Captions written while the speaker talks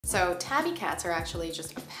So tabby cats are actually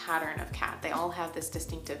just a pattern of cat. They all have this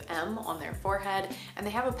distinctive M on their forehead, and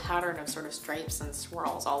they have a pattern of sort of stripes and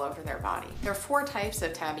swirls all over their body. There are 4 types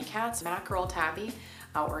of tabby cats: mackerel tabby,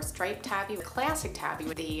 or striped tabby, classic tabby,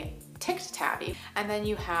 with the ticked tabby, and then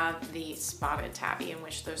you have the spotted tabby, in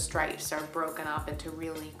which those stripes are broken up into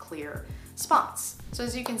really clear spots. So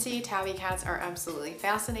as you can see, tabby cats are absolutely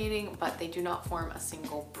fascinating, but they do not form a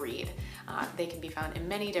single breed. They can be found in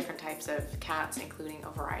many different types of cats, including a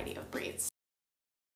variety of breeds.